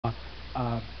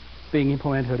being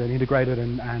implemented and integrated,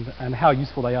 and how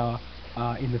useful they are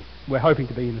we're hoping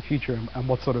to be in the future, and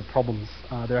what sort of problems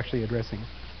they're actually addressing.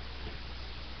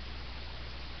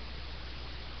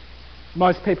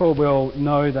 Most people will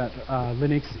know that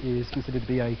Linux is considered to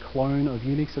be a clone of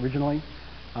Unix originally,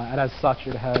 and as such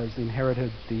it has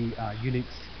inherited the Unix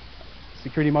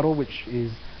security model, which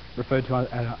is referred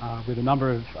to with a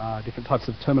number of different types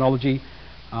of terminology.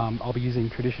 I'll be using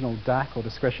traditional DAC, or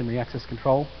discretionary access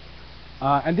control.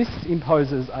 And this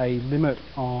imposes a limit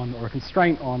on, or a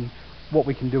constraint on, what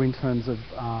we can do in terms of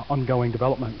ongoing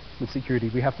development with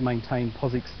security. We have to maintain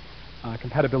POSIX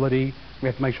compatibility. We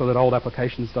have to make sure that old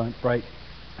applications don't break.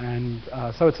 And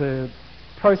so it's a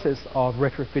process of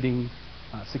retrofitting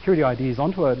security ideas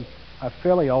onto a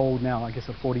fairly old, now I guess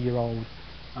a 40-year-old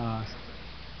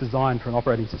design for an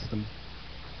operating system.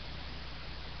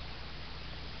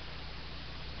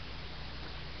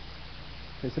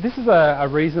 Okay, so this is a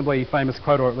reasonably famous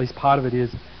quote, or at least part of it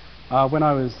is, when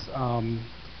I was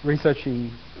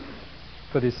researching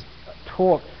for this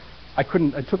talk,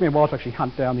 it took me a while to actually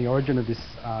hunt down the origin of this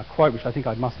quote, which I think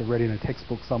I must have read in a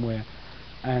textbook somewhere.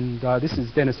 And this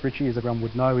is Dennis Ritchie, as everyone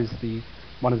would know, is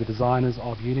one of the designers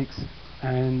of Unix.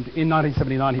 And in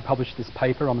 1979 he published this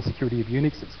paper on the security of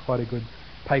Unix. It's quite a good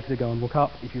paper to go and look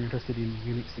up if you're interested in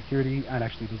Unix security and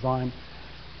actually design.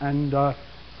 And I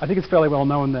think it's fairly well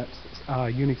known that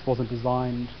Unix wasn't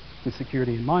designed with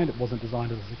security in mind. It wasn't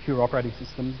designed as a secure operating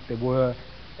system. There were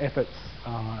efforts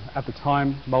at the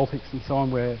time, Multics and so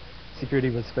on, where security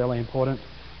was fairly important,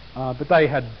 but they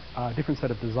had a different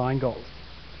set of design goals.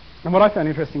 And what I found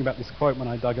interesting about this quote when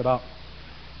I dug it up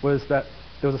was that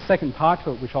there was a second part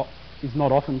to it which is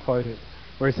not often quoted,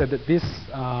 where he said that this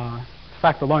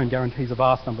fact alone guarantees a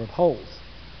vast number of holes.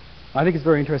 I think it's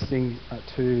very interesting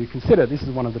to consider. This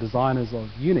is one of the designers of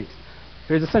Unix,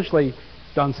 who has essentially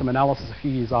done some analysis a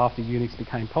few years after Unix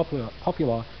became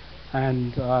popular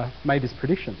and made this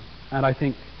prediction. And I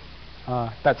think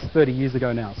that's 30 years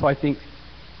ago now. So I think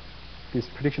this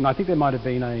prediction, I think there might have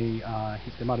been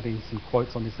some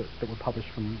quotes on this that were published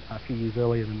from a few years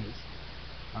earlier than this.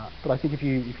 But I think if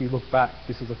you look back,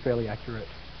 this is a fairly accurate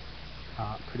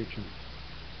prediction.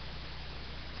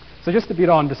 So just a bit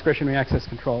on discretionary access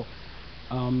control,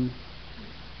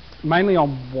 mainly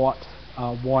on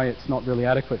why it's not really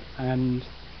adequate. And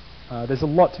there's a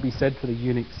lot to be said for the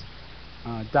Unix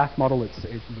DAC model. It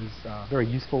was very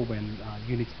useful when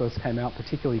Unix first came out,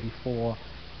 particularly before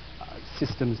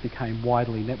systems became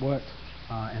widely networked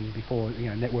and before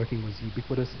networking was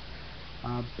ubiquitous.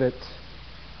 But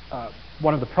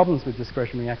one of the problems with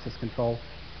discretionary access control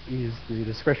is the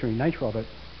discretionary nature of it.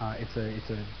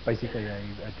 It's basically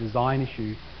a design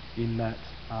issue in that,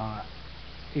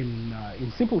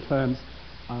 in simple terms,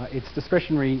 it's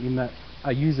discretionary in that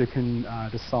a user can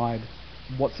decide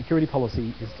what security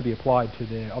policy is to be applied to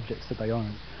their objects that they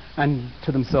own, and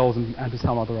to themselves and to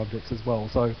some other objects as well.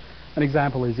 So an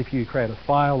example is if you create a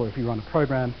file or if you run a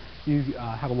program, you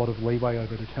have a lot of leeway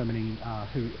over determining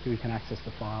who can access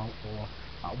the file or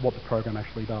what the program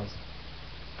actually does.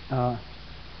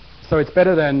 So it's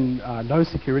better than no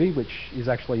security, which is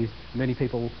actually, many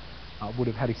people would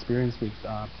have had experience with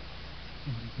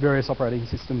various operating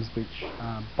systems which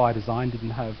by design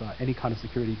didn't have any kind of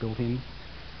security built in.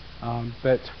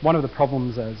 But one of the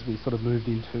problems as we sort of moved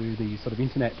into the sort of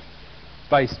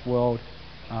internet-based world,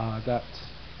 that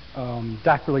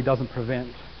DAC really doesn't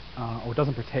prevent or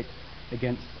doesn't protect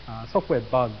against software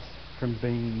bugs from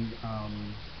being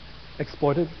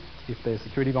exploited if there's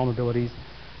security vulnerabilities,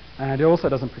 and it also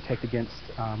doesn't protect against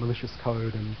malicious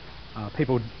code and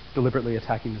people deliberately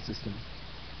attacking the system.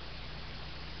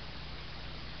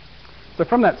 So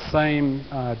from that same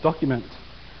document,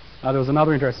 there was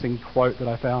another interesting quote that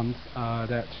I found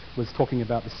that was talking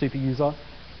about the super user.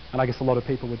 And I guess a lot of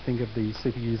people would think of the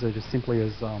super user just simply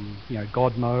as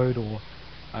God mode, or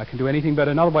can do anything. But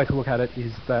another way to look at it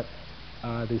is that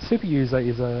the super user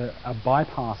is a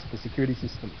bypass of the security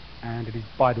system, and it is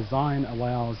by design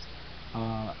allows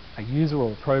a user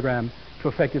or a program to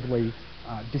effectively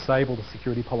disable the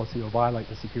security policy or violate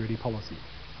the security policy.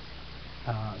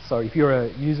 So if you're a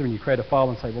user and you create a file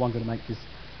and say, well, I'm going to make this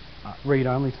read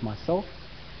only to myself,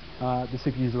 the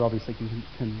super user obviously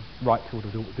can write to it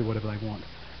or do whatever they want.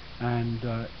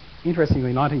 And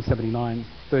interestingly, in 1979,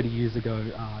 30 years ago,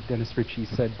 Dennis Ritchie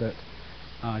said that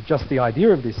just the idea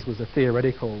of this was a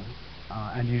theoretical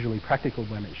and usually practical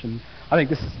blemish. And I think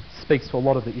this speaks to a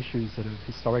lot of the issues that have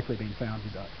historically been found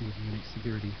with Unix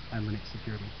security and Linux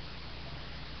security.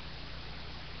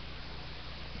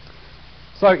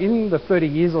 So in the 30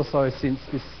 years or so since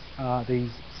these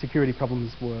security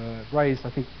problems were raised, I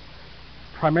think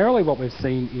primarily what we've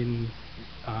seen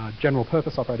general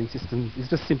purpose operating systems is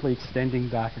just simply extending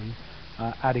that and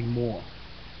adding more.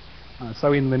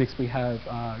 So in Linux we have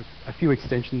a few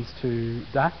extensions to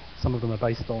DAC. Some of them are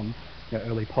based on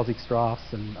early POSIX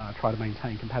drafts and try to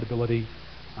maintain compatibility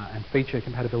and feature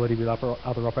compatibility with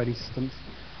other operating systems.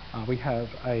 We have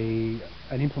an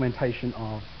implementation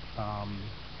of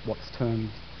what's termed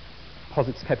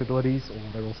POSIX capabilities, or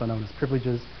they're also known as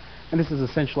privileges. And this is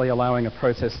essentially allowing a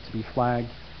process to be flagged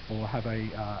or have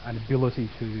an ability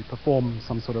to perform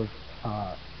some sort of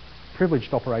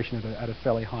privileged operation at a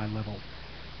fairly high level.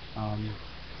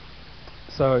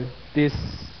 So this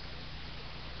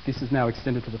is now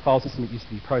extended to the file system. It used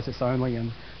to be process only,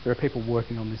 and there are people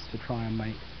working on this to try and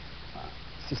make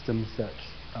systems that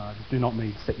do not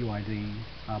need setuid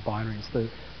binaries.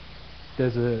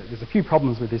 There's a few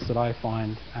problems with this that I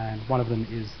find, and one of them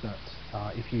is that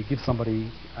if you give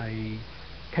somebody a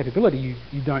capability,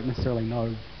 you don't necessarily know,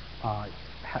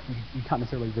 you can't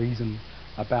necessarily reason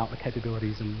about the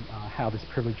capabilities and how this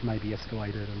privilege may be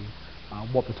escalated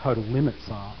and what the total limits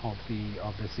are of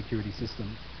the security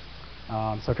system.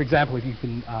 So for example, if you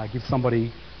can give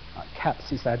somebody cap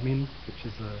sysadmin, which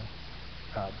is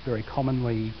a very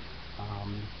commonly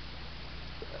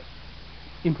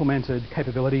implemented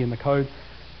capability in the code,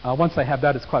 once they have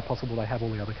that, it's quite possible they have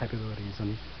all the other capabilities.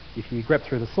 And if you grep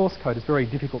through the source code, it's very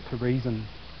difficult to reason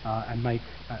and make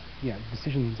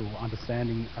decisions or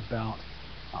understanding about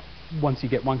once you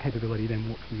get one capability, then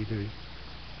what can you do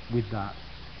with that.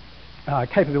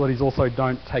 Capabilities also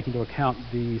don't take into account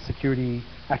the security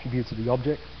attributes of the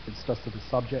object. It's just of the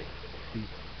subject.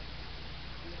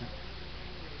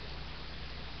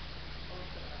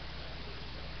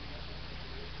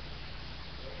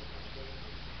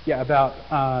 Yeah, about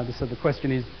so the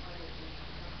question is,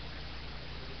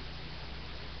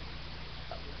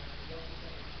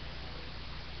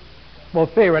 well,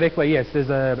 theoretically, yes, there's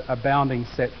a bounding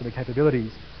set for the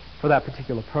capabilities for that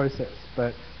particular process,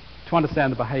 but to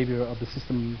understand the behaviour of the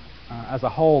system as a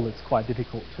whole, it's quite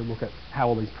difficult to look at how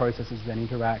all these processes then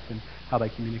interact and how they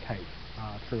communicate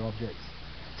through objects.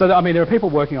 So, I mean, there are people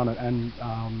working on it and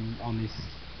on this,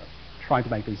 trying to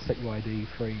make these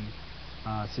setuid-free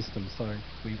systems, so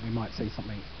we might see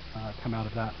something come out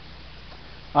of that.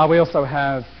 We also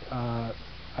have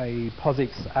a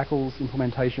POSIX ACLs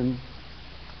implementation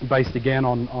based again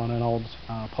on an old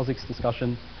POSIX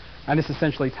discussion, and this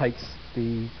essentially takes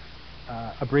the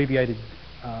abbreviated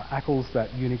ACLs that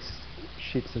Unix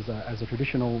ships as a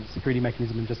traditional security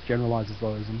mechanism and just generalizes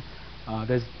those. And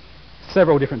there's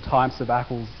several different types of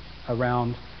ACLs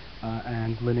around,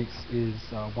 and Linux is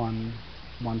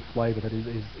one flavor that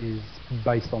is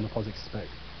based on the POSIX spec.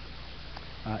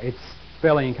 It's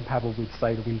fairly incompatible with,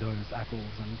 say, the Windows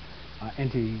ACLs,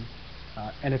 and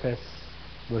NFS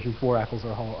version 4 ACLs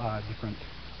are a whole different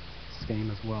scheme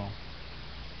as well.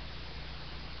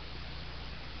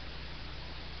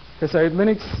 Okay, so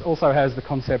Linux also has the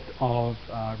concept of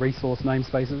resource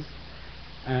namespaces,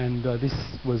 and this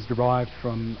was derived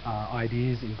from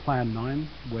ideas in Plan 9,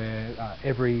 where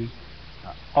every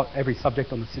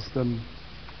subject on the system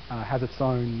has its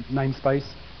own namespace,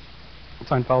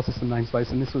 its own file system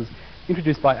namespace, and this was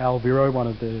introduced by Al Viro, one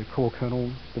of the core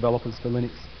kernel developers for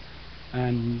Linux,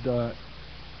 and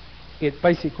it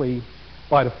basically,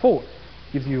 by default,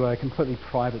 gives you a completely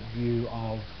private view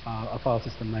of a file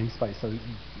system namespace, so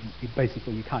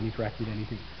basically you can't interact with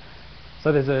anything.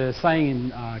 So there's a saying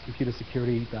in computer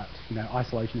security that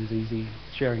isolation is easy,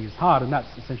 sharing is hard, and that's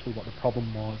essentially what the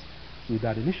problem was with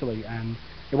that initially. And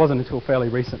it wasn't until fairly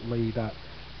recently that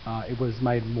it was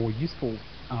made more useful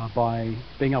by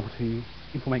being able to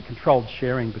implement controlled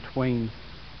sharing between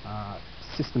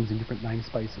systems in different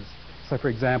namespaces. So for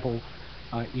example,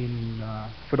 in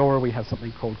Fedora we have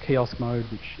something called kiosk mode,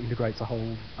 which integrates a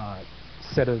whole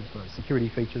set of security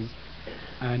features,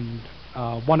 and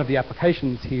one of the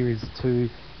applications here is to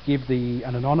give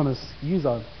an anonymous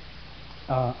user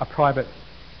a private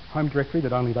home directory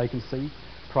that only they can see,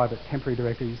 private temporary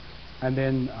directories, and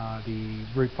then the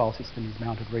root file system is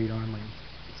mounted read-only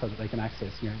so that they can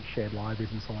access shared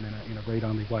libraries and so on in a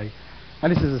read-only way.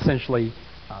 And this is essentially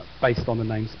based on the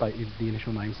namespace, the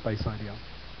initial namespace idea.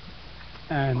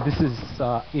 And this is,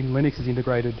 in Linux, is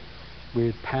integrated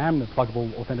with PAM, the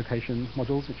pluggable authentication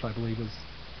modules, which I believe was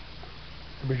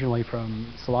originally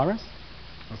from Solaris,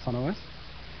 or SunOS.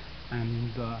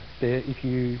 And if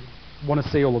you want to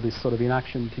see all of this sort of in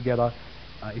action together,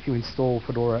 if you install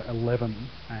Fedora 11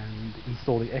 and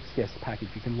install the xguest package,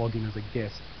 you can log in as a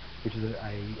guest, which is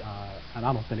an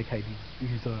unauthenticated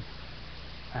user.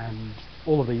 And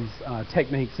all of these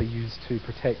techniques are used to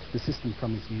protect the system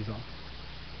from this user.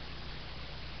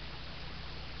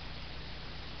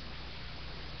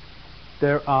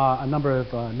 There are a number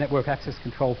of network access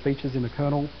control features in the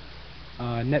kernel.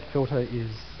 NetFilter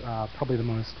is probably the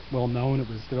most well known. It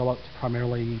was developed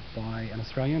primarily by an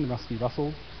Australian, Rusty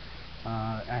Russell,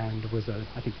 and was,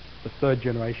 I think, the third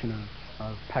generation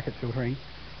of packet filtering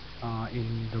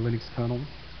in the Linux kernel.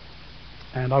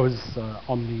 And I was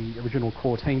on the original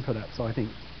core team for that, so I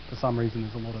think for some reason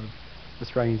there's a lot of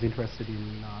Australians interested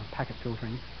in packet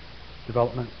filtering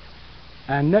development.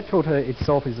 And NetFilter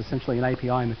itself is essentially an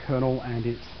API in the kernel, and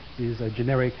it is a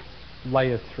generic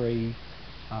layer 3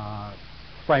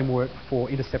 framework for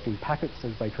intercepting packets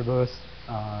as they traverse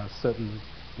certain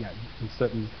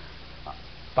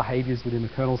behaviors within the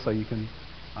kernel. So you can,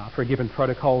 for a given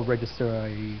protocol, register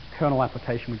a kernel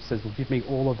application which says, well, give me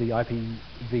all of the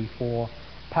IPv4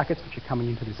 packets which are coming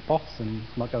into this box and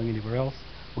not going anywhere else,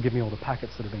 or give me all the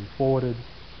packets that have been forwarded,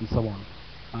 and so on.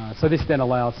 So this then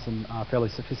allows some fairly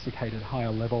sophisticated,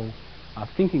 higher level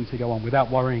thinking to go on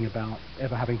without worrying about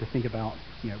ever having to think about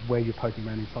where you're poking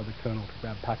around inside the kernel to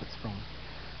grab packets from.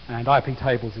 And IP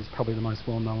tables is probably the most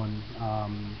well-known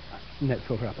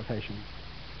NetFilter application,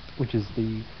 which is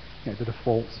the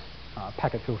default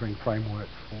packet filtering framework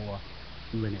for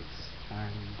Linux.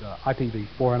 And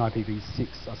IPv4 and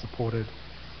IPv6 are supported.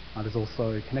 There's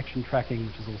also connection tracking,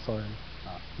 which is also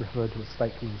referred to as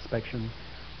stateful inspection.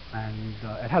 And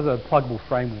it has a pluggable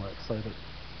framework so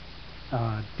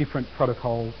that different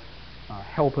protocol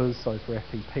helpers, so for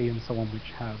FTP and so on,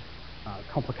 which have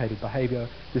complicated behavior,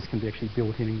 this can be actually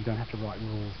built in, and you don't have to write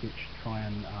rules which try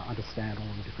and understand all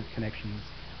of the different connections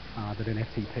that an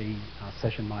FTP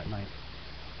session might make.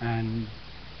 And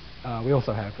we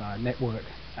also have network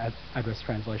address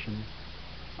translation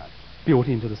built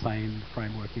into the same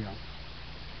framework here.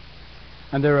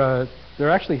 And there are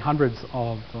actually hundreds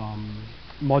of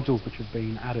modules which have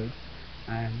been added,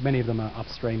 and many of them are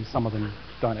upstream. Some of them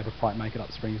don't ever quite make it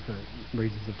upstream for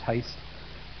reasons of taste,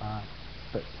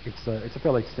 but it's a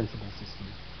fairly extensible system.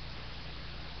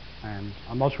 And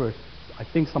I'm not sure if, I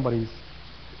think somebody's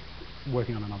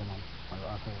working on another one,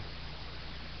 I've heard.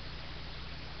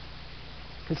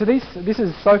 Okay, so this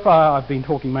is, so far I've been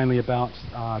talking mainly about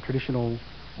traditional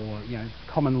or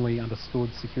commonly understood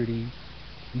security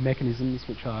mechanisms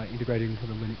which are integrated into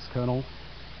the Linux kernel.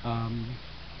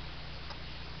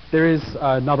 There is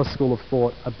another school of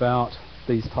thought about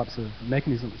these types of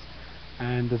mechanisms,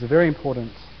 and there's a very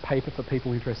important paper for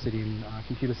people interested in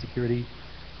computer security.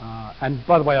 And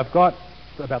by the way, I've got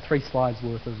about 3 slides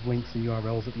worth of links and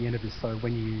URLs at the end of this, so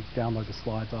when you download the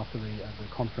slides after the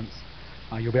conference,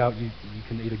 you'll be able, you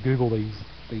can either Google these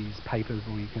papers,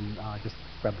 or you can just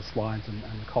grab the slides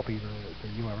and copy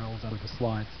the URLs out of the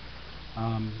slides.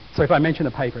 So if I mention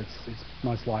a paper, it's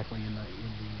most likely in the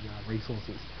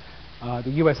resources.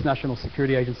 The US National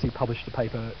Security Agency published a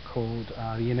paper called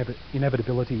The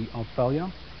Inevitability of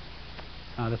Failure.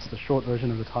 That's the short version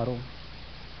of the title.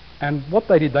 And what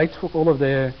they did, they took all of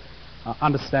their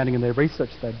understanding and their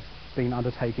research they'd been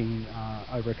undertaking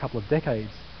over a couple of decades,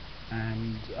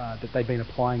 and that they'd been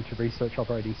applying to research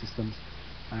operating systems,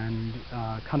 and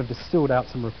kind of distilled out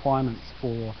some requirements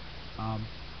for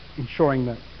ensuring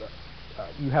that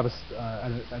you have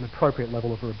an appropriate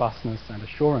level of robustness and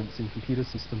assurance in computer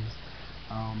systems,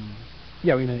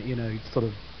 in a sort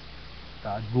of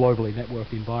globally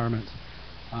networked environment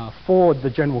for the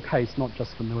general case, not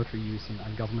just for military use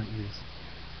and government use.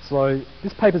 So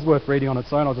this paper's worth reading on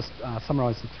its own. I'll just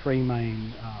summarise the 3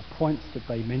 main points that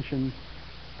they mentioned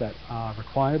that are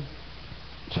required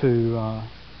to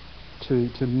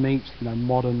meet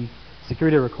modern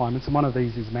security requirements. And one of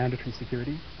these is mandatory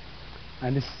security,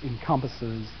 and this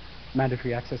encompasses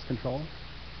mandatory access control.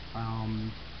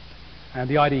 And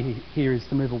the idea here is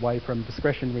to move away from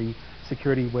discretionary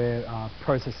security, where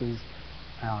processes,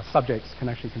 subjects can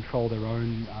actually control their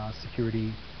own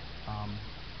security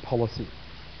policy.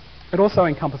 It also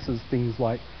encompasses things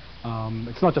like,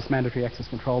 it's not just mandatory access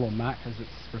control, or MAC as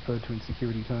it's referred to in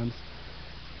security terms,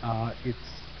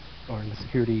 or in the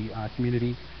security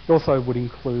community. It also would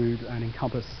include and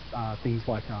encompass things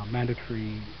like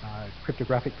mandatory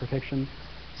cryptographic protection.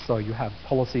 So you have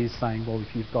policies saying, well,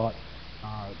 if you've got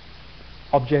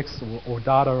objects or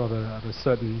data of a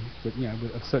certain,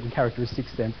 of certain characteristics,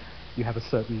 then you have a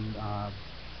certain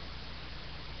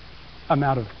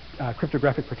amount of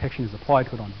cryptographic protection is applied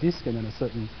to it on disk, and then a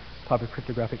certain type of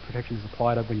cryptographic protection is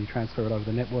applied when you transfer it over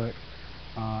the network.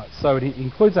 So it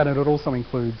includes that, and it also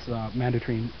includes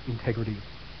mandatory integrity.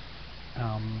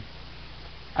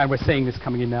 And we're seeing this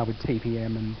coming in now with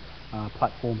TPM and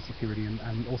platform security,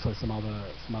 and also some other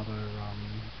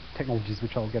technologies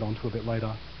which I'll get onto a bit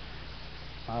later.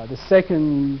 The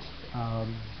second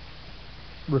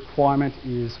requirement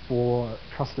is for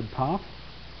trusted path.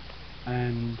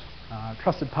 And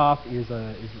trusted path is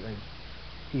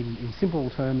in simple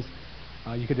terms,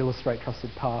 you could illustrate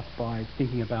trusted path by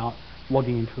thinking about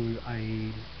logging into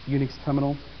a Unix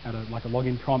terminal at like a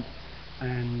login prompt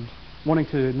and wanting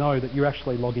to know that you're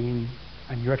actually logging in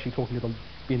and you're actually talking to the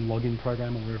bin login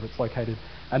program or wherever it's located,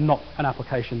 and not an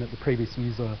application that the previous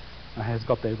user has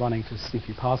got there running to sniff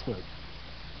your password.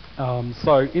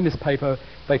 So in this paper,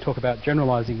 they talk about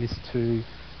generalizing this to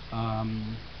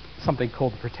something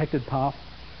called the protected path,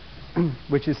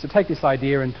 which is to take this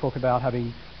idea and talk about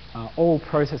having all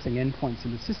processing endpoints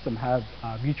in the system have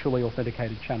mutually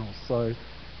authenticated channels. So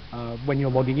when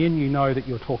you're logging in, you know that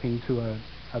you're talking to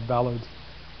a valid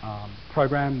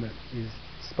program that is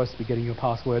supposed to be getting your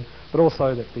password, but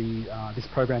also that this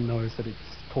program knows that it's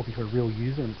talking to a real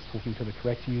user and it's talking to the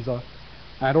correct user,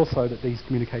 and also that these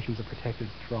communications are protected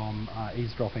from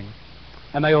eavesdropping.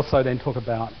 And they also then talk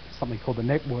about something called the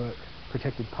network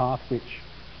protected path, which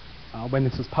when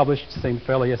this was published seemed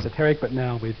fairly esoteric, but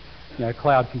now with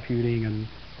cloud computing and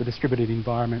the distributed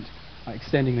environment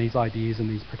extending these ideas and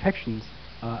these protections,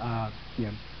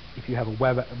 if you have a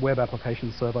web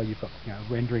application server, you've got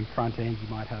rendering front end, you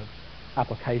might have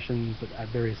applications at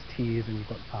various tiers, and you've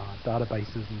got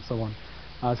databases and so on.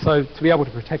 So to be able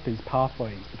to protect these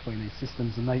pathways between these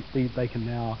systems, and they can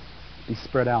now be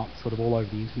spread out sort of all over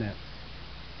the internet.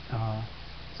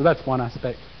 So that's one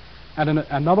aspect. And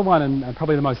another one, and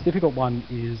probably the most difficult one,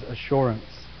 is assurance.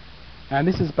 And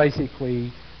this is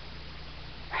basically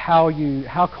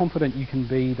how confident you can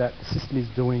be that the system is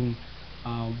doing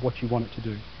what you want it to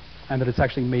do, and that it's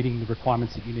actually meeting the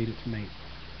requirements that you need it to meet.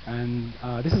 And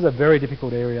this is a very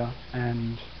difficult area,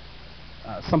 and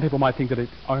some people might think that it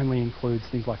only includes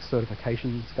things like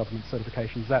certifications, government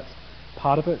certifications. That's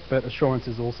part of it, but assurance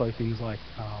is also things like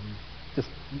just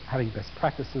having best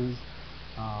practices,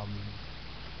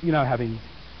 having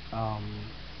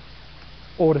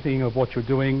auditing of what you're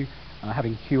doing,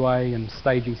 having QA and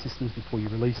staging systems before you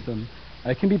release them.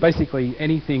 It can be basically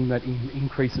anything that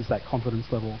increases that confidence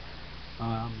level.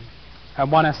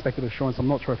 And one aspect of assurance, I'm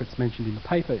not sure if it's mentioned in the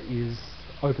paper, is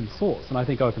open source. And I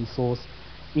think open source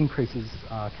increases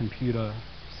computer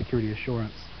security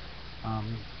assurance.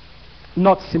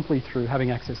 Not simply through having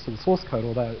access to the source code,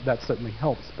 although that certainly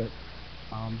helps, but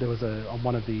there was on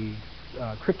one of the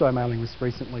crypto mailing lists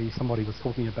recently, somebody was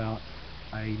talking about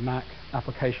a Mac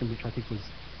application which I think was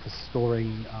for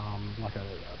storing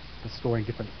for storing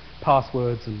different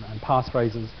passwords and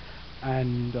passphrases,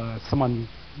 and someone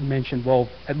mentioned, well,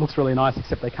 it looks really nice,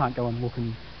 except they can't go and look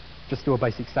and just do a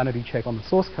basic sanity check on the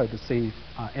source code to see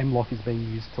if mlock is being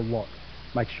used to lock,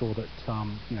 make sure that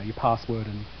your password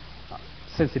and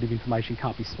sensitive information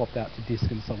can't be swapped out to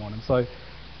disk and so on. And so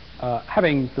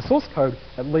having the source code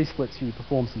at least lets you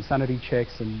perform some sanity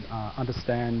checks and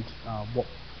understand what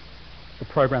the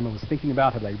programmer was thinking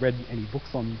about. Have they read any books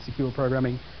on secure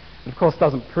programming? It of course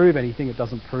doesn't prove anything. It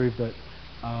doesn't prove that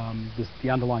the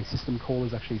underlying system call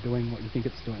is actually doing what you think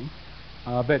it's doing.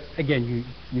 But again,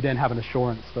 you then have an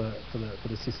assurance for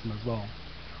the system as well.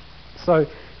 So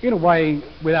in a way,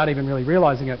 without even really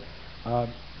realizing it,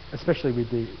 especially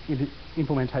with the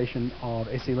implementation of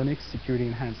SE Linux, Security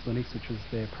Enhanced Linux, which was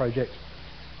their project,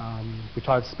 which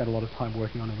I've spent a lot of time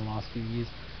working on in the last few years,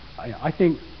 I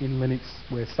think in Linux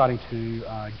we're starting to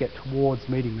get towards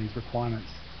meeting these requirements,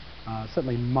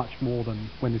 certainly much more than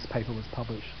when this paper was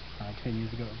published 10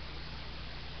 years ago.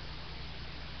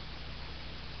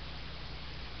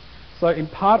 So in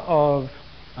part of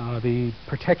the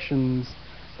protections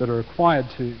that are required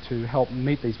to help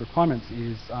meet these requirements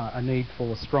is a need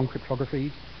for strong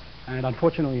cryptography. And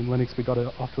unfortunately in Linux we got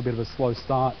off to a bit of a slow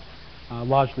start,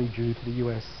 largely due to the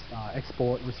US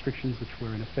export restrictions which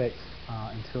were in effect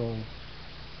until,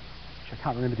 which I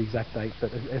can't remember the exact date,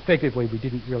 but effectively we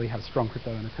didn't really have strong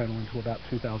crypto in the kernel until about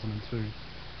 2002.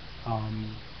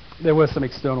 There were some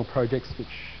external projects which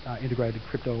integrated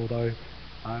crypto, although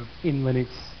in Linux,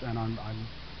 and I'm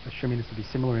assuming this would be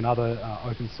similar in other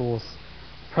open source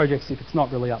projects, if it's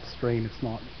not really upstream, it's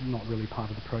not really part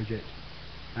of the project.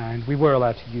 And we were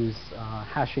allowed to use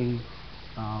hashing.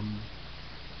 How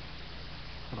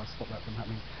do I stop that from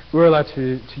happening? We were allowed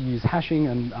to use hashing,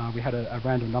 and we had a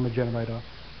random number generator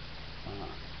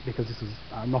because this was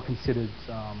not considered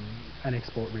an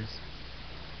export risk.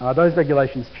 Those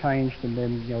regulations changed, and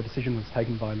then a decision was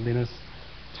taken by Linus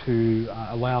to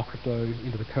allow crypto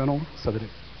into the kernel so that it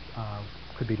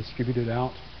could be distributed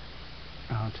out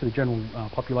to the general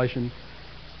population.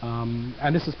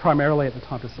 And this was primarily at the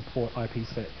time to support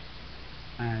IPsec.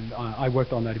 And I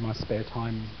worked on that in my spare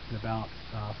time in about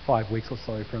 5 weeks or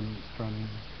so from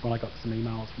when I got some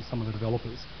emails from some of the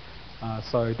developers.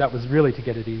 So that was really to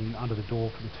get it in under the door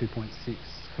for the 2.6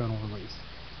 kernel release.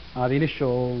 The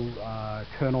initial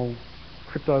kernel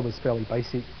crypto was fairly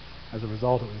basic. As a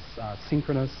result, it was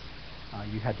synchronous.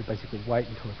 You had to basically wait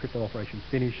until the crypto operation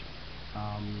finished.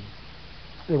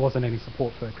 There wasn't any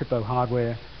support for crypto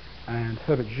hardware, and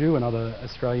Herbert Zhu, another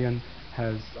Australian,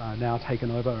 has now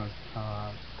taken over,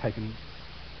 taken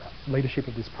leadership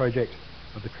of this project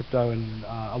of the crypto, and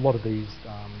a lot of these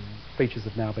features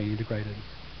have now been integrated.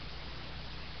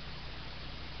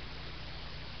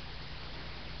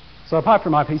 So apart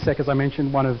from IPsec, as I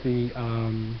mentioned, one of the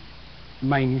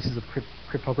main uses of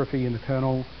cryptography in the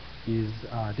kernel is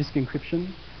disk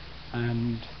encryption,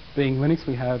 and being Linux,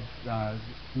 we have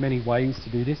many ways to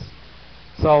do this.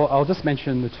 So I'll just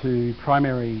mention the two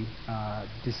primary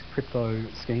disk crypto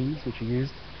schemes which are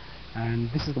used, and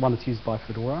this is the one that's used by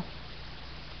Fedora,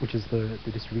 which is the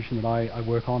distribution that I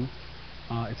work on.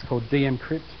 It's called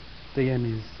dmcrypt. DM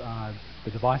is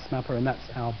the device mapper, and that's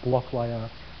our block layer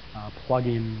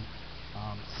plug-in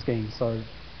scheme. So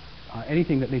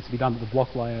anything that needs to be done at the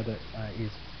block layer that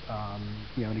is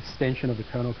an extension of the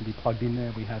kernel can be plugged in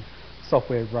there. We have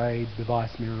software RAID,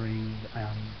 device mirroring,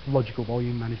 logical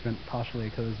volume management partially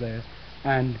occurs there.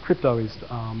 And crypto is,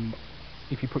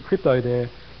 if you put crypto there,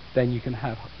 then you can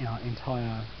have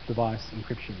entire device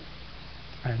encryption.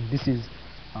 And this is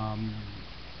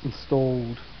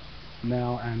installed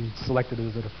now and selected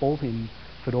as a default in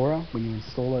Fedora when you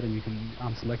install it, and you can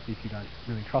unselect it if you don't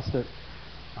really trust it.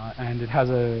 And it has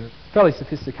a fairly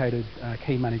sophisticated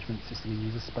key management system in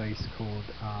user space called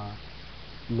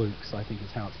Lux, I think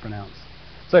is how it's pronounced.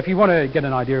 So if you want to get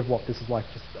an idea of what this is like,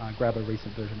 just grab a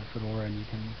recent version of Fedora, and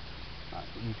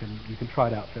you can try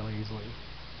it out fairly easily.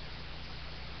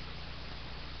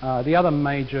 The other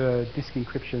major disk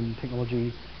encryption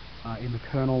technology in the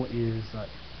kernel is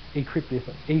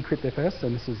eCryptFS,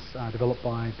 and this is developed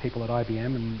by people at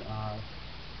IBM, and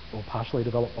or partially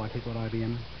developed by people at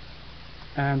IBM.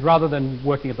 And rather than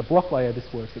working at the block layer, this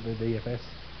works at the VFS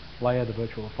layer, the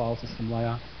virtual file system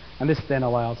layer. And this then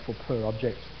allows for per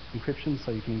object encryption,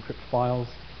 so you can encrypt files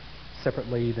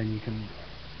separately, then you can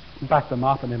back them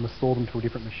up and then restore them to a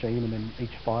different machine, and then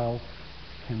each file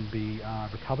can be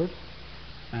recovered.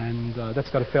 And that's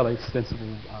got a fairly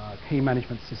extensible key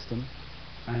management system.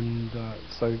 And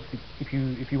so if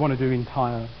you want to do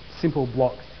entire simple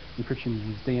block encryption, you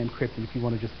use dmcrypt, and if you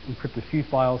want to just encrypt a few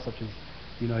files, such as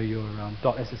your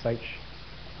 .ssh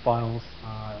files,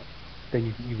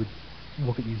 then you would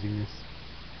look at using this.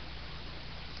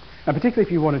 And particularly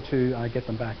if you wanted to get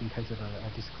them back in case of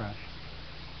a disk crash.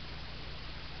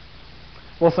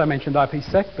 Also mentioned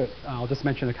IPsec, but I'll just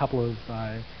mention a couple of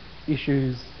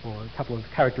issues or a couple of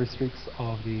characteristics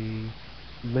of the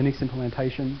Linux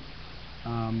implementation.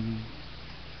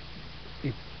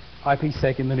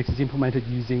 IPsec in Linux is implemented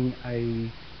using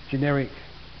a generic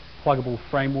pluggable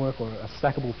framework or a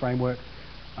stackable framework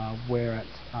where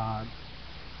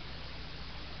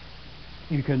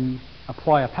you can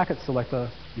apply a packet selector.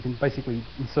 You can basically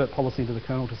insert policy into the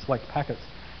kernel to select packets,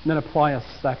 and then apply a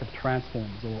stack of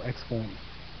transforms or X-forms.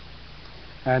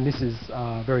 And this is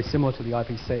very similar to the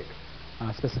IPsec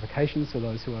specifications for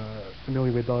those who are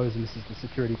familiar with those, and this is the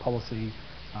security policy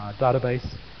database.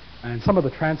 And some of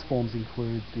the transforms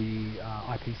include the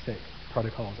IPsec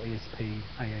protocols, ESP,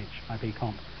 AH,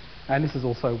 IPconf. And this is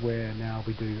also where now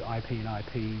we do IP and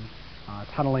IP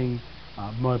tunneling,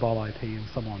 mobile IP, and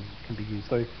so on can be used.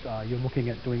 So if you're looking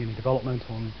at doing any development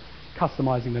on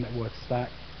customizing the network stack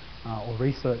or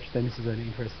research, then this is an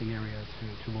interesting area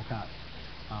to look at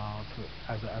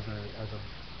as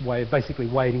a way of basically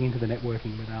wading into the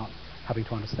networking without having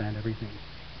to understand everything.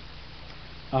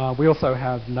 We also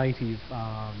have native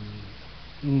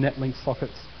netlink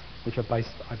sockets, which are based,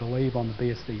 I believe, on the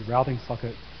BSD routing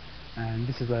socket. And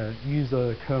this is a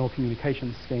user kernel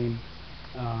communication scheme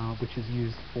which is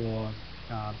used for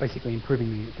basically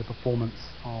improving the performance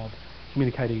of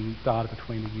communicating data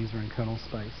between the user and kernel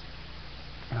space.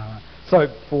 So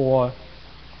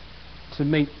to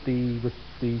meet the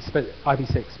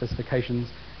IPsec specifications,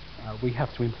 we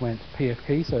have to implement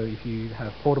PFP. So if you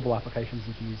have portable applications,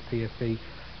 you can use PFP.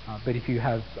 But if you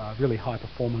have really high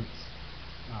performance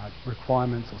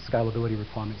requirements or scalability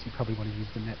requirements, you probably want to use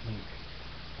the netlink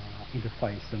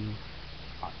interface. And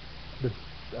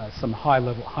some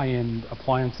high-end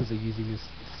appliances are using this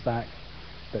stack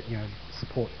that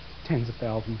support tens of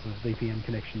thousands of VPN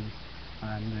connections,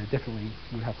 and definitely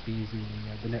would have to be using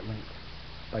the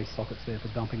netlink-based sockets there for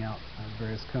dumping out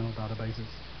various kernel databases.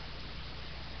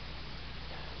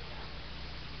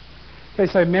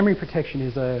 Okay, so memory protection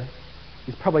is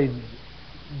probably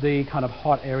the kind of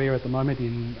hot area at the moment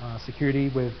in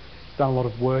security. We've done a lot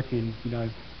of work in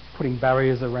putting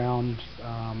barriers around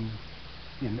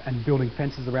and building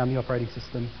fences around the operating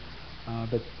system.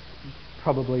 But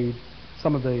probably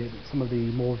some of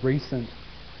the more recent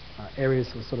areas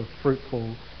of sort of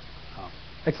fruitful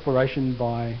exploration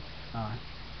by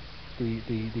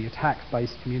the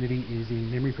attack-based community is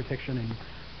in memory protection and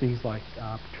things like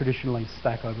traditionally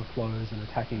stack overflows and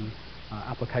attacking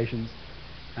applications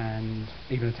and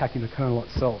even attacking the kernel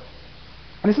itself.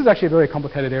 And this is actually a very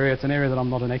complicated area. It's an area that I'm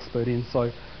not an expert in,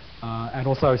 so and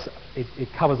also it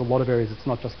covers a lot of areas. It's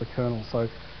not just the kernel. So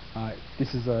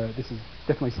this is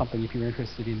definitely something if you're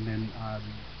interested in. Then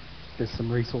there's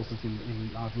some resources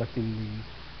I've left in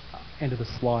the end of the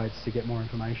slides to get more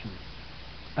information.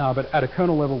 But at a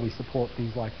kernel level, we support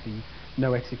things like the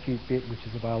no execute bit, which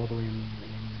is available in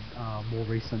more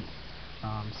recent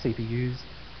CPUs.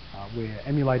 We're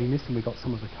emulating this, and we got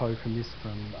some of the code from this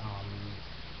from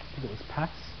I think it was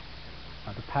PAX.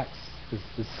 The PAX,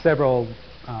 there's several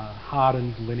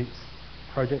hardened Linux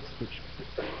projects which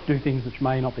do things which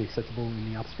may not be accessible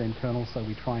in the upstream kernel, so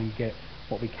we try and get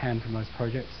what we can from those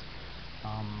projects.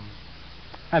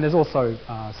 And there's also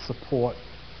support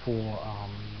for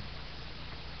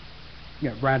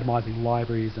randomizing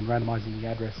libraries and randomizing the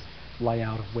address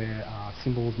layout of where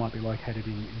symbols might be located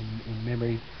in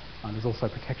memory. There's also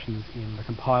protections in the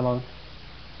compiler,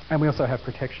 and we also have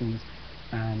protections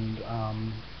and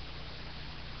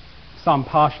some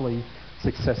partially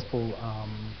successful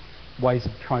ways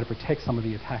of trying to protect some of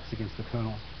the attacks against the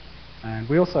kernel. And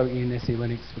we also in SE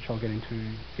Linux, which I'll get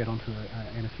onto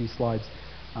in a few slides,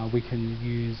 we can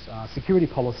use security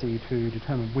policy to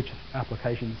determine which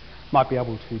applications might be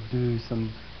able to do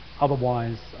some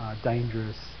otherwise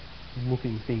dangerous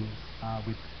looking things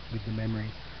with the memory.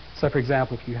 So for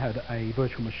example, if you had a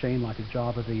virtual machine like a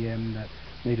Java VM that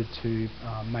needed to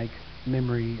make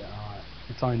memory,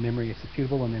 its own memory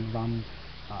executable and then run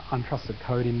untrusted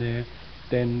code in there,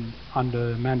 then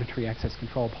under mandatory access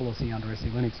control policy under SE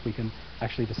Linux, we can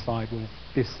actually decide, well,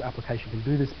 this application can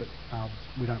do this, but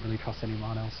we don't really trust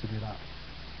anyone else to do that.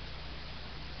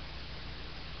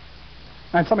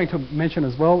 And something to mention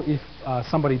as well, if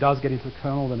somebody does get into the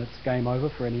kernel, then it's game over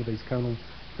for any of these kernel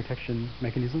protection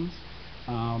mechanisms.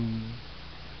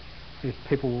 If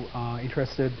people are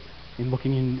interested in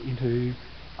looking into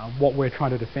what we're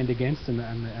trying to defend against and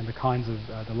the kinds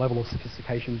of the level of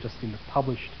sophistication just in the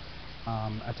published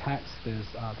attacks, there's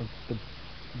the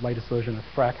latest version of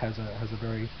FRAC has a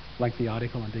very lengthy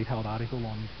article and detailed article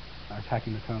on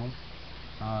attacking the kernel.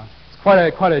 It's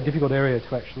quite a difficult area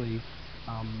to actually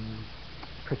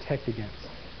protect against.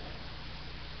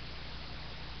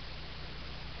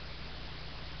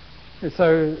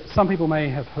 So some people may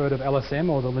have heard of LSM,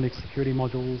 or the Linux Security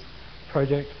Modules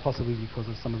project, possibly because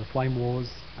of some of the flame wars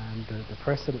and the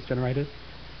press that it's generated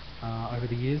over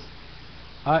the years.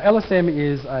 LSM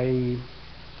is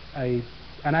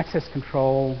an access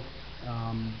control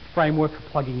framework for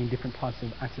plugging in different types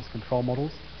of access control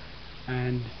models.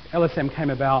 And LSM came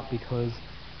about because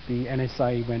the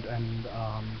NSA went and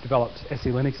developed SE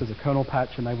Linux as a kernel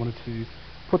patch, and they wanted to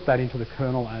put that into the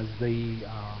kernel as the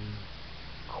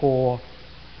core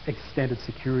extended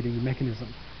security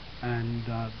mechanism. And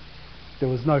there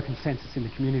was no consensus in the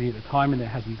community at the time, and there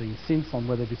hasn't been since, on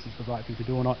whether this is the right thing to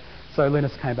do or not. So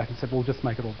Linus came back and said, well, just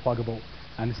make it all pluggable.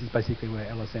 And this is basically where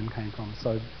LSM came from.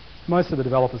 So most of the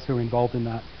developers who were involved in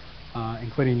that,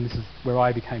 including this is where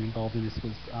I became involved in this,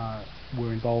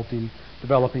 were involved in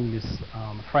developing this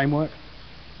framework.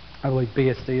 I believe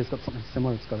BSD has got something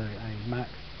similar. It's got a Mac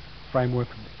framework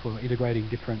for integrating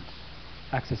different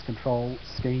access control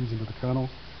schemes into the kernel.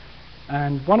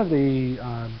 And one of the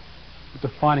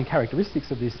defining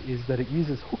characteristics of this is that it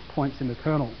uses hook points in the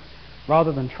kernel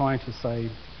rather than trying to, say,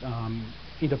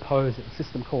 interpose at the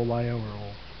system call layer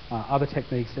or other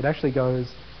techniques. It actually goes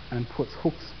and puts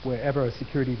hooks wherever a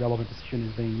security relevant decision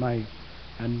is being made.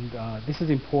 And this is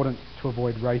important to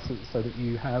avoid races, so that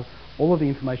you have all of the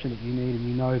information that you need and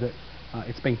you know that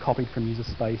it's been copied from user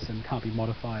space and can't be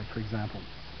modified, for example.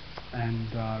 And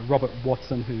Robert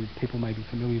Watson, who people may be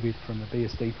familiar with from the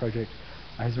BSD project,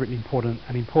 has written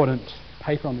an important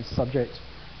paper on this subject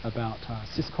about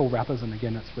syscall wrappers, and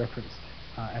again that's referenced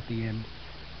at the end.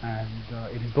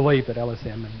 And it is believed that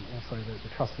LSM and also the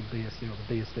trusted BSD or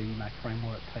the BSD Mac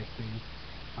framework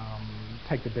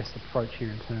take the best approach here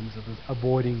in terms of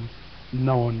avoiding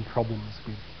known problems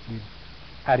with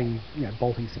adding,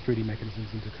 bolting security mechanisms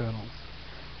into kernels.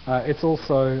 It's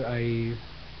also a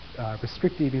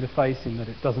restrictive interface in that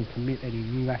it doesn't permit any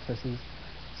new accesses.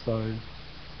 So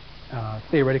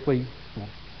theoretically, well,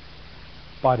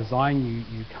 by design,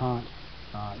 you can't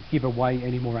give away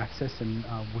any more access than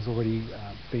was already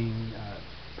being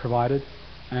provided.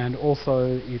 and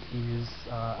also it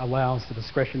allows the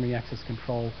discretionary access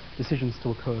control decisions to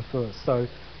occur first. So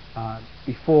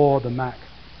before the MAC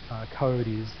code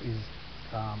is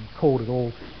called at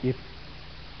all, if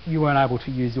you weren't able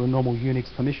to use your normal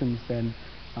Unix permissions, then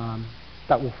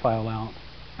that will fail out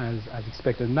as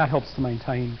expected, and that helps to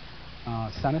maintain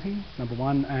sanity, number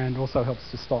one, and also helps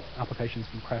to stop applications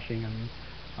from crashing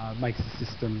and makes the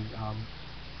system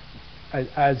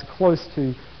as close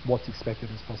to what's expected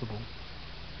as possible.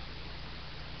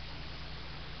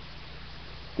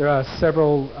 There are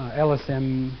several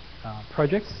LSM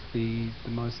projects. The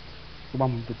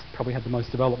one that's probably had the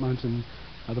most development and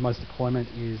the most deployment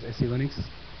is SE Linux,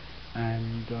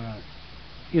 and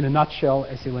in a nutshell,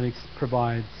 SE Linux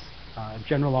provides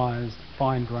generalized,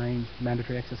 fine-grained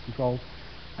mandatory access control.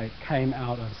 It came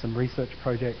out of some research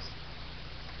projects.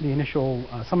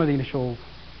 Some of the initial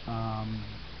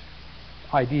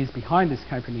ideas behind this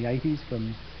came from the 80s,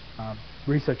 from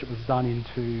research that was done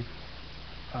into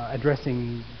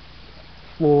addressing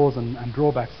flaws and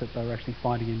drawbacks that they were actually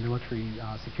finding in military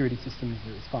security systems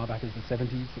as far back as the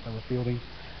 70s that they were fielding.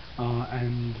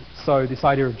 And so this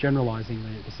idea of generalizing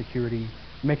the security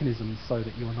mechanisms so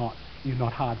that you're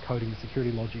not hard coding the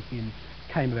security logic in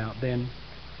came about then.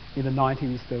 In the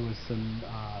 90s there was some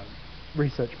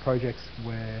research projects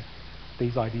where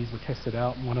these ideas were tested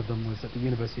out. One of them was at the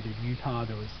University of Utah.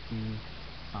 There was the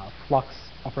Flux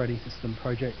operating system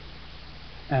project,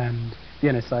 and the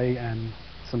NSA and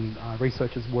some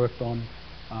researchers worked on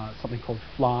something called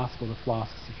Flask, or the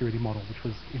Flask security model, which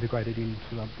was integrated into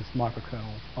this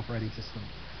microkernel operating system.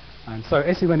 And so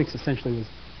SE Linux essentially was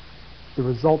the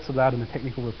results of that, and the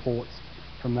technical reports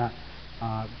from that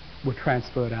were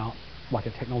transferred out like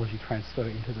a technology transfer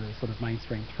into the sort of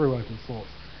mainstream through open source,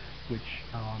 which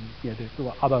there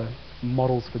were other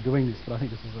models for doing this, but I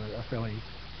think this is a fairly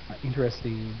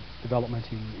interesting development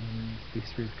in the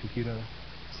history of computer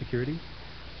security.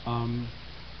 And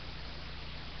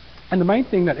the main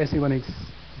thing that SE Linux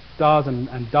does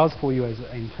and does for you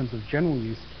in terms of general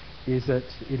use is that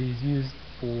it is used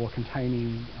for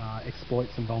containing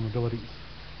exploits and vulnerabilities.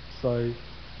 So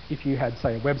if you had,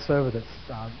 say, a web server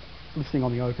that's listening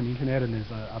on the open internet and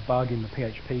there's a bug in the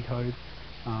PHP code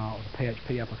or the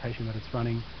PHP application that it's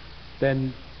running,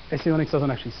 then SE Linux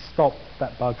doesn't actually stop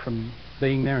that bug from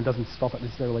being there and doesn't stop it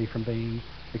necessarily from being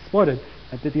exploited.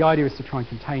 The idea is to try and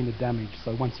contain the damage.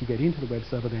 So once you get into the web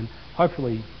server, then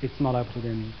hopefully it's not able to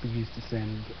then be used to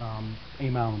send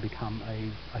email and become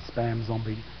a spam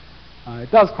zombie.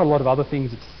 It does quite a lot of other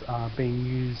things. It's being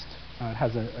used.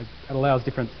 It allows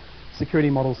different security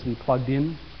models to be plugged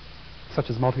in, such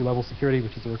as multi-level security,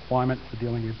 which is a requirement for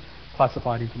dealing with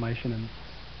classified information,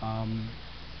 and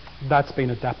that's been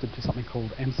adapted to something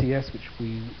called MCS, which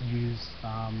we use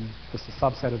just a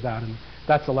subset of that, and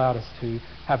that's allowed us to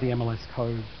have the MLS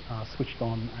code switched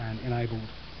on and enabled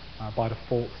by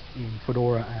default in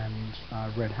Fedora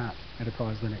and Red Hat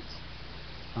Enterprise Linux.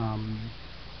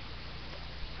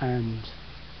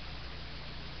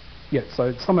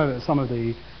 So some of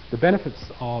the benefits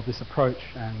of this approach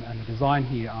and the design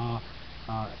here are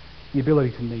the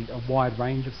ability to meet a wide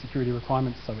range of security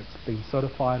requirements. So it's been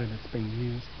certified and it's being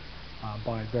used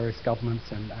by various governments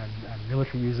and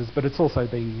military users, but it's also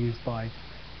being used by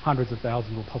hundreds of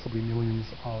thousands or possibly millions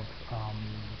of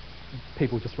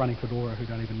people just running Fedora who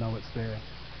don't even know it's there.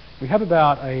 We have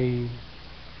about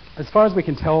as far as we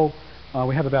can tell,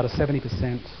 we have about a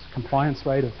 70% compliance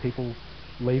rate of people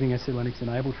leaving SE Linux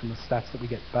enabled from the stats that we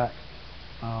get back,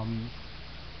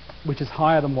 which is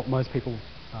higher than what most people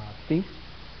think.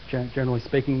 Generally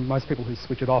speaking, most people who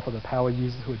switch it off are the power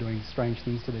users who are doing strange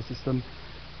things to their system.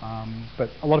 But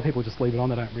a lot of people just leave it on,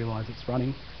 they don't realise it's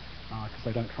running because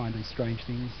they don't try and do strange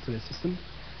things to their system.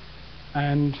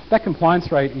 And that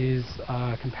compliance rate is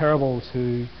comparable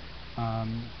to,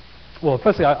 well,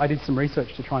 firstly I did some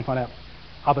research to try and find out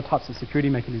other types of security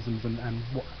mechanisms and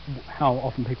how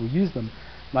often people use them.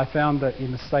 And I found that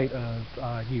in the state of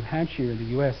New Hampshire in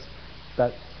the US,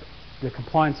 that the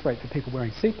compliance rate for people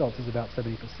wearing seatbelts is about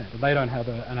 70%, and they don't have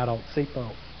an adult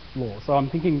seatbelt law. So I'm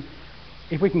thinking,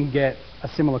 if we can get a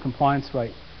similar compliance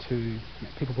rate to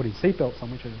people putting seatbelts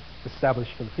on, which are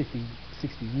established for the 50,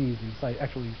 60 years and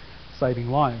actually saving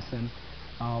lives, then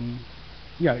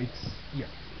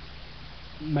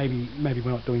maybe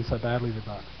we're not doing so badly with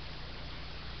that.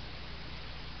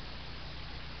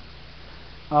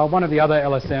 One of the other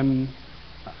LSM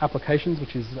applications,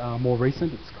 which is more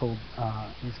recent, it's called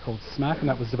SMAC, and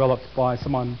that was developed by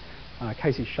someone,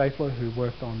 Casey Schaeffler, who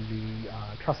worked on the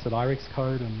trusted IRIX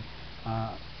code and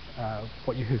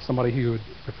somebody who you would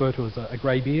refer to as a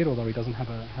grey beard, although he doesn't have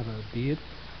a beard.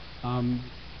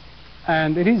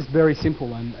 And it is very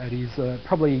simple, and it is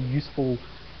probably useful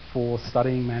for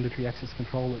studying mandatory access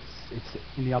control. It's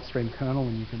in the upstream kernel,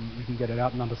 and you can get it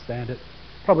out and understand it.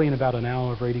 Probably in about an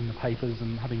hour of reading the papers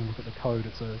and having a look at the code.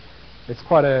 It's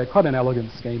quite an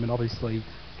elegant scheme, and obviously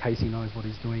Casey knows what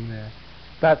he's doing there.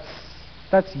 That's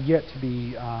yet to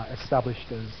be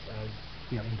established as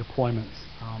in deployments,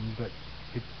 but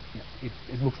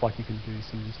it looks like you can do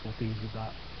some useful things with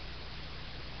that.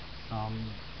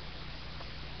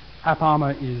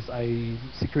 AppArmor is a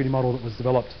security model that was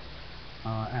developed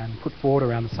and put forward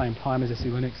around the same time as SE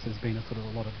Linux. There's been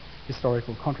a lot of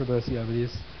historical controversy over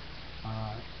this.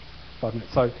 5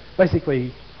 minutes. So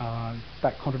basically,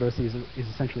 that controversy is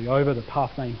essentially over. The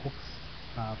path name hooks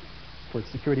for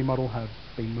its security model have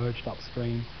been merged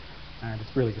upstream, and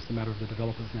it's really just a matter of the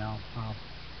developers now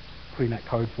putting that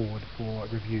code forward for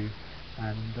review.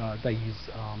 And they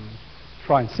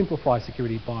try and simplify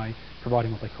security by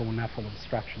providing what they call natural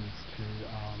abstractions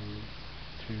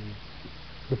to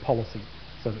the policy,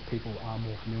 so that people are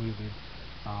more familiar with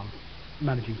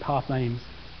managing path names,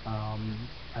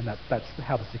 and that's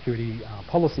how the security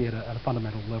policy at a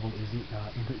fundamental level is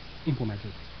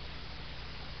implemented.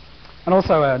 And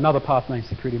also another path name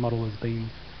security model has been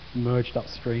merged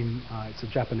upstream. It's a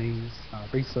Japanese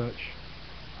research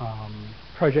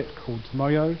project called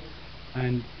Tomoyo,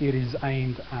 and it is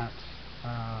aimed at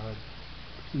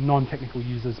non-technical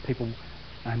users, people,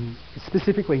 and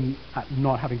specifically at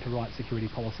not having to write security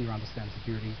policy or understand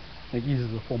security. It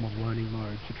uses a form of learning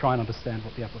mode to try and understand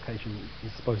what the application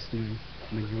is supposed to do,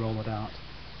 and then you roll it out.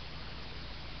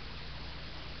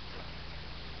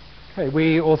 Okay,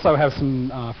 we also have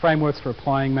some frameworks for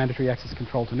applying mandatory access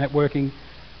control to networking.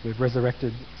 We've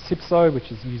resurrected CIPSO,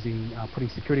 which is using putting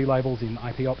security labels in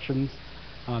IP options.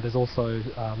 There's also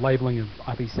labeling of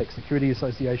IPsec security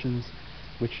associations,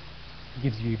 which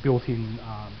gives you built-in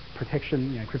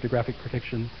protection, cryptographic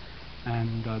protection,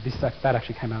 and that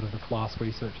actually came out of the class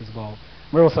research as well.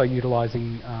 We're also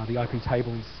utilising the IP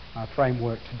tables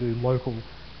framework to do local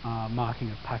marking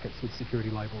of packets with security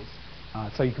labels.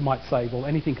 So you might say, well,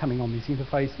 anything coming on this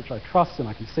interface which I trust and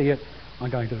I can see it, I'm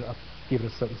going to give it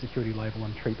a certain security label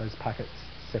and treat those packets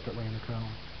separately in the kernel.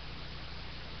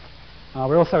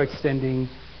 We're also extending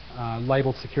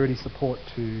labeled security support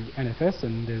to NFS,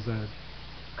 and there's a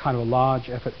kind of a large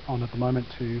effort on at the moment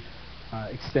to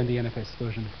extend the NFS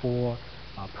version 4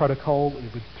 protocol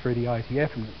through the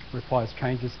IETF, and it requires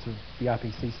changes to the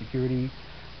RPC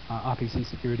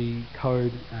security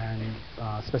code and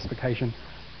specification.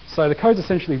 So the code's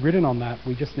essentially written on that.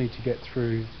 We just need to get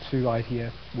through 2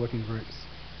 IETF working groups,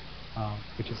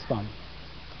 which is fun.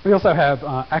 We also have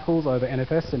ACLs over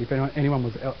NFS, and if anyone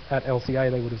was at LCA,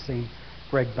 they would have seen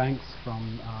Greg Banks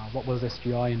from what was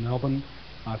SGI in Melbourne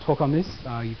talk on this.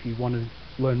 If you want to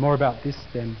learn more about this,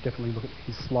 then definitely look at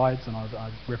his slides, and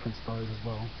I've referenced those as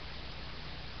well.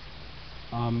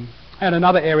 And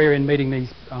another area in meeting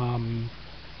these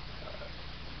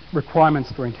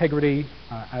requirements for integrity,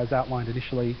 as outlined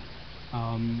initially,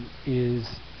 is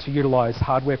to utilise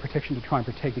hardware protection to try and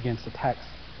protect against attacks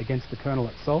against the kernel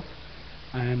itself.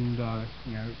 And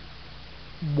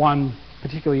one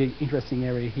particularly interesting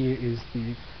area here is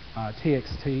the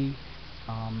TXT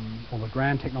or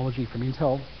Legrand technology from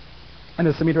Intel. And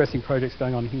there's some interesting projects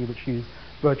going on here which use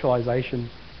virtualization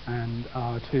and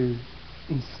to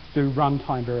do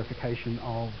runtime verification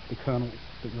of the kernels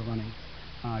that you're running,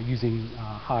 using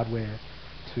hardware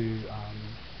to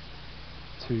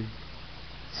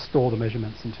store the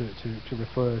measurements and to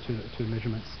refer to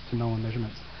measurements, to known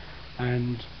measurements.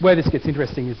 And where this gets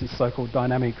interesting is this so-called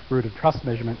dynamic root of trust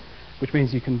measurement, which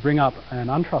means you can bring up an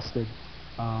untrusted,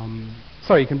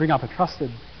 you can bring up a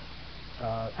trusted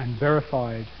and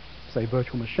verified, say,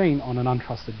 virtual machine on an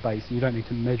untrusted base. You don't need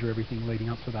to measure everything leading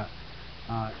up to that.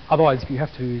 Otherwise, if you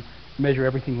have to measure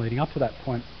everything leading up to that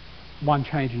point, one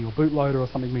change in your bootloader or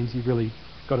something means you've really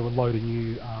got to load a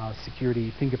new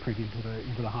security fingerprint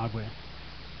into the hardware.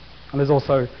 And there's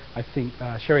also, I think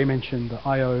Sherry mentioned the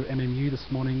IO MMU this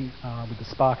morning with the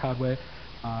Spark hardware.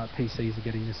 PCs are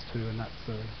getting this too, and that's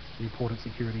the important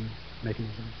security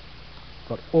mechanism.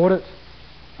 Got audit,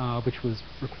 which was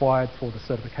required for the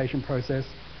certification process.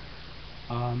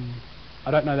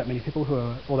 I don't know that many people who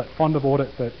are all that fond of audit,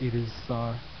 but it is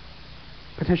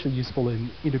potentially useful in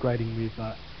integrating with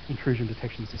intrusion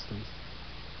detection systems.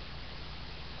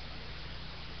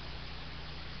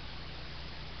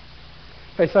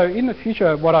 Okay, so in the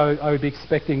future, what I would be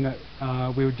expecting that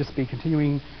we would just be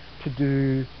continuing to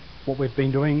do what we've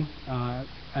been doing,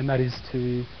 and that is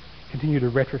to continue to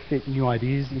retrofit new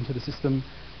ideas into the system.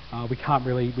 We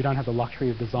don't have the luxury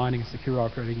of designing a secure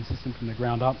operating system from the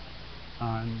ground up.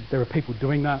 There are people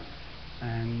doing that,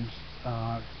 and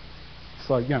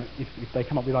So if they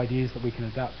come up with ideas that we can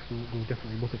adapt, we'll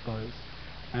definitely look at those.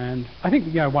 And I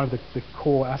think one of the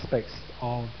core aspects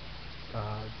of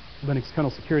Linux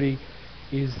kernel security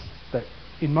is that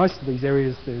in most of these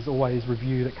areas there's always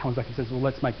review that comes back and says, well,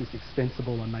 let's make this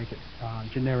extensible and make it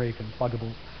generic and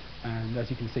pluggable. And as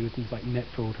you can see with things like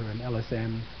NetFilter and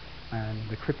LSM and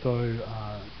the crypto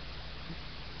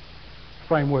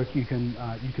framework, you can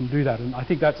do that. And I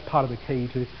think that's part of the key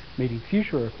to meeting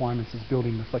future requirements, is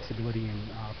building the flexibility in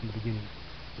from the beginning,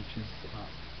 which is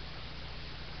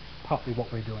partly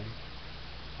what we're doing.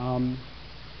 And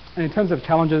in terms of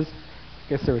challenges, I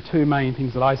guess there are two main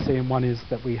things that I see, and one is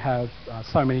that we have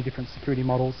so many different security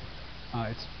models.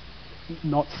 It's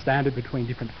not standard between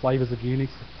different flavors of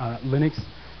Linux,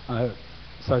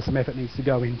 so some effort needs to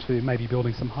go into maybe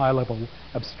building some high-level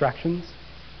abstractions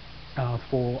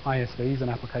for ISVs and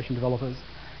application developers.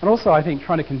 And also, I think,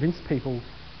 trying to convince people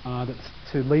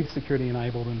to leave security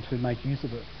enabled and to make use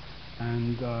of it.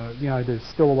 And there's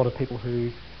still a lot of people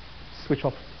who switch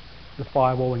off the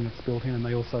firewalling that's built in, and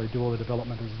they also do all the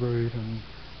development as root.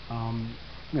 And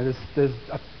there's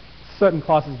certain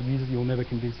classes of users you'll never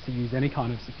convince to use any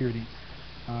kind of security.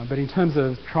 But in terms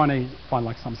of trying to find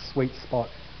like some sweet spot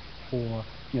for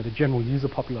the general user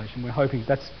population, we're hoping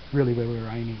that's really where we're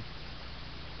aiming.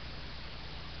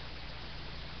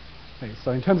 Okay,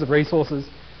 so in terms of resources,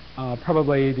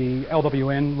 probably the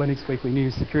LWN Linux Weekly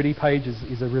News security page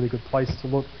is a really good place to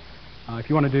look. If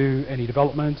you want to do any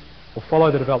development or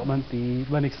follow the development, the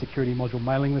Linux security module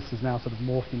mailing list is now sort of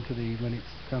morphed into the Linux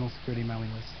kernel security mailing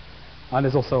list. And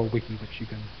there's also a wiki which you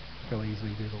can fairly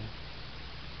easily Google.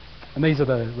 And these are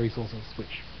the resources,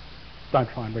 which don't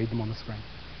try and read them on the screen.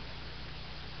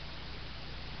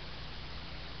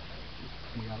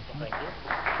 Thank you.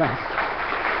 Thanks.